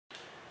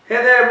Hey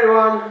there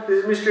everyone,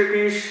 this is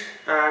MrKrish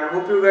and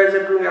hope you guys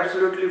are doing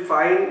absolutely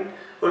fine.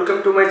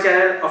 Welcome to my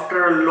channel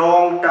after a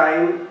long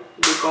time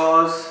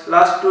because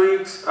last 2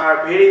 weeks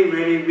are very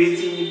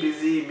busy,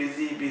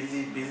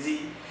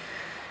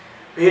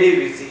 very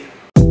busy.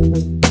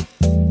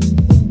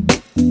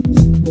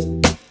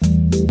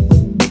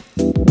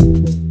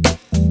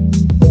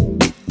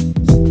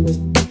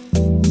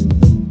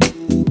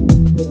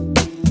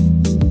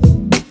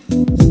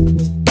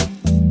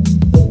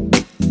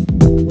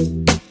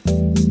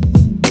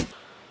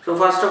 So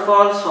first of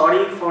all,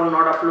 sorry for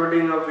not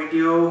uploading a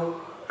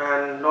video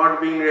and not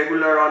being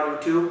regular on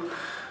YouTube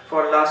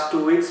for last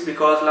 2 weeks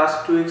because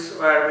last 2 weeks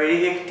were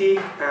very hectic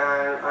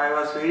and I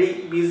was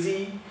very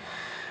busy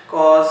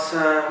because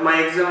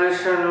my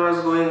examination was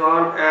going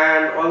on,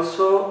 and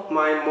also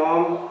my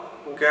mom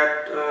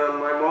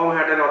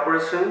had an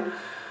operation.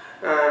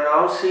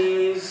 Now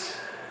she is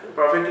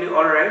perfectly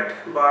alright,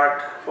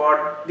 but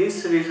for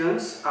these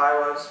reasons I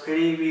was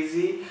very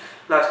busy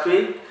last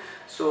week,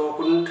 so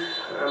couldn't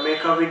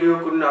make a video,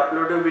 couldn't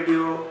upload a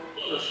video.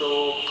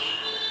 So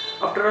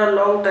after a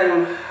long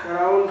time,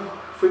 around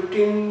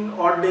 15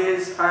 odd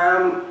days, I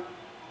am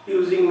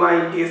using my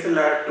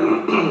DSLR.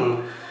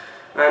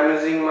 I am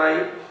using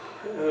my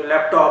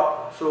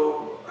laptop.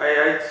 So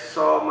I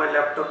saw my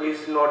laptop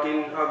is not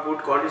in a good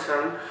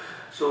condition,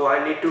 so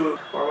I need to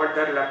format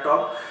that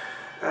laptop.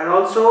 And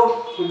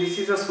also this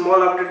is a small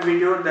update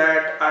video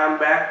that I am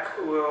back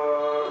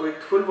with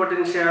full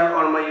potential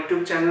on my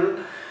YouTube channel,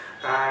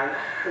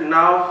 and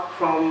now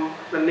from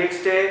the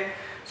next day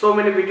so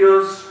many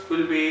videos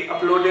will be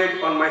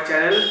uploaded on my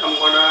channel.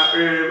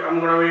 I'm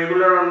gonna be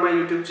regular on my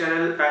YouTube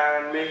channel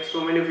and make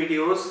so many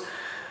videos.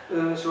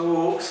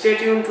 So stay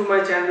tuned to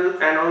my channel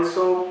and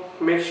also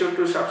make sure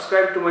to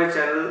subscribe to my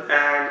channel,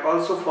 and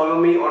also follow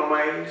me on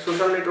my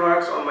social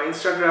networks, on my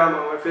Instagram,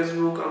 on my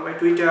Facebook, on my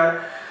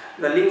Twitter.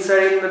 The links are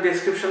in the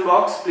description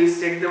box. Please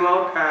check them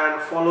out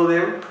and follow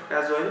them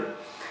as well.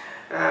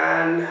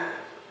 And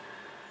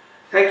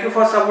thank you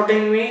for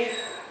supporting me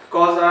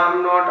because I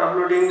am not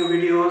uploading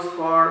videos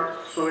for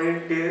so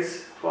many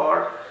days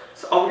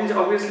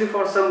obviously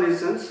for some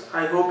reasons.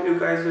 I hope you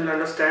guys will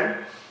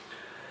understand.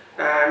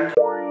 And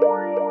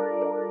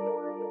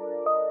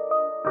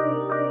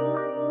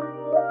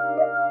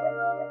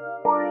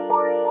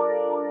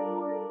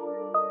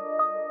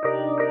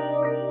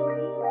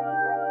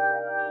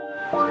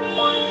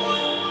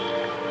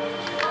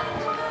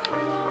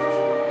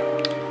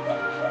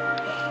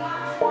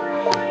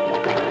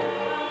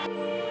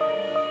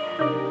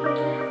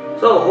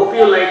so hope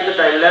you like the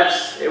time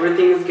lapse.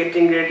 Everything is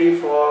getting ready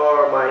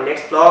for my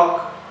next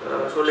vlog.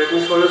 So let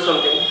me show you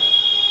something.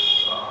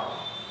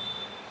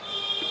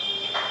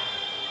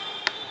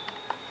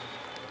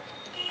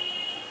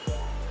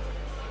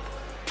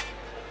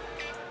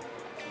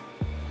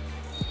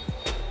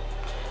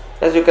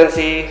 As you can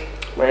see,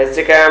 my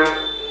SD cam,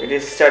 it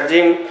is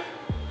charging.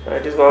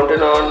 It is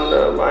mounted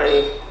on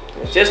my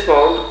chest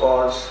mount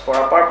for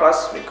a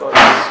purpose, because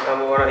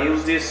I'm gonna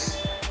use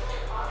this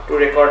to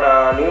record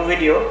a new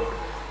video.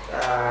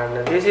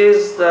 And this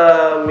is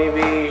the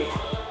maybe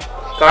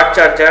card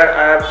charger.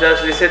 I have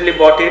just recently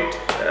bought it.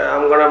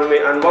 I'm gonna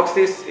unbox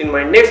this in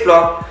my next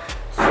vlog,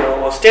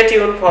 so stay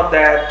tuned for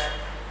that.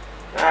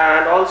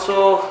 And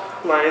also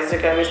my SD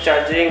cam is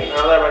charging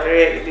another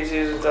battery. This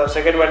is the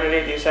second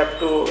battery. This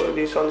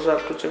also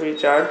have to be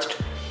charged.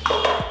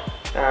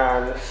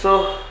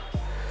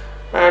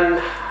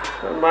 And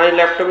my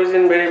laptop is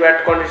in very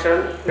bad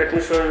condition. Let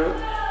me show you.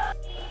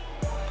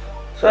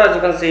 So as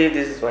you can see,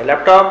 this is my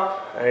laptop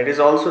and it is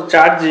also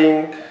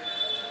charging,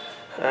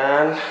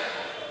 and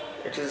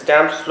it is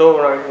damn slow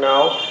right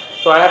now,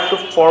 so I have to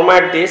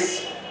format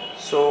this.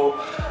 So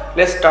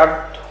let's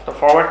start the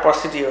format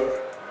procedure.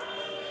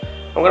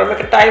 I'm gonna make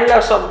a time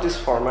lapse of this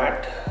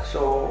format,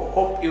 so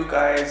hope you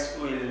guys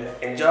will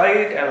enjoy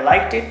it and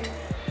liked it.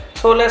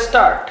 So let's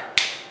start.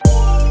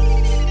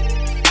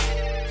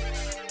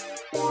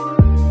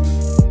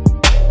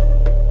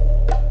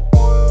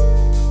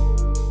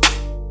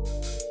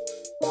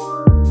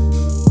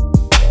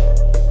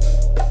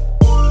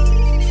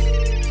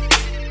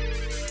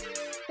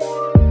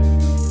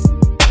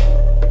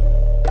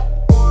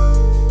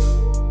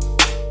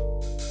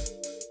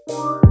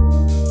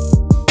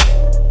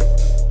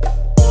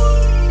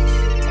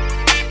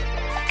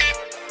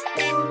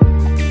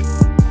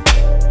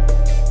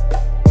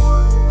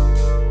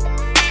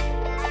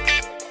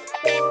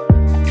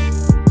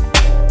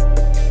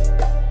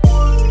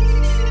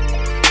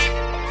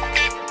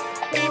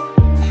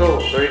 So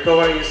the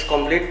recovery is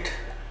complete.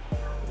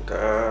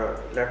 The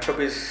laptop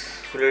is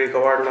fully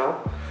recovered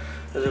now.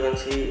 As you can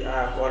see,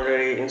 I have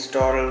already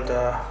installed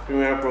the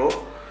Premiere Pro.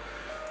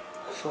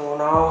 So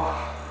now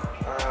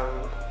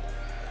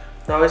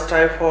it's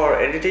time for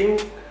editing.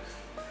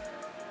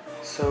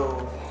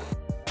 So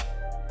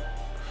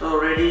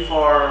ready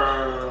for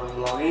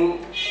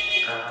vlogging,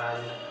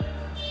 and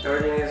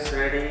everything is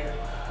ready.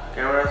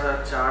 Cameras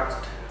are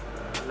charged,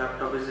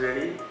 laptop is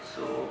ready.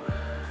 So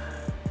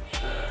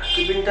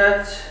keep in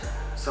touch,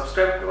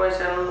 subscribe to my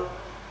channel,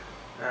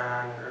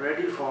 and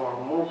ready for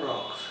more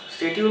vlogs.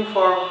 Stay tuned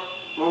for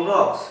more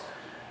vlogs.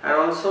 And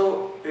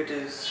also it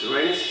is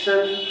rainy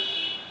season,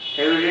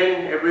 heavy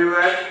rain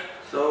everywhere,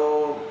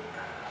 so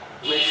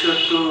make sure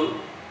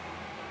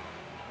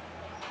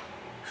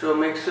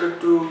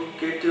to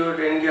get your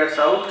rain gears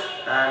out,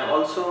 and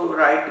also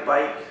ride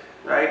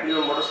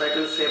your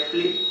motorcycle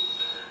safely.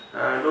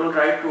 Don't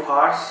ride too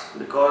harsh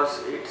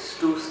because it's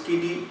too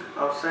skiddy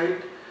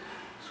outside.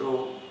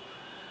 So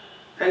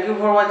thank you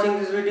for watching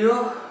this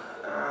video,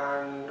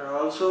 and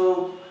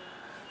also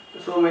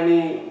so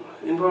many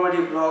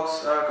informative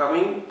vlogs are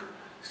coming.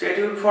 Stay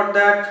tuned for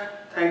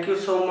that. Thank you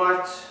so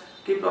much.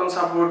 Keep on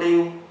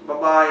supporting. Bye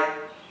bye.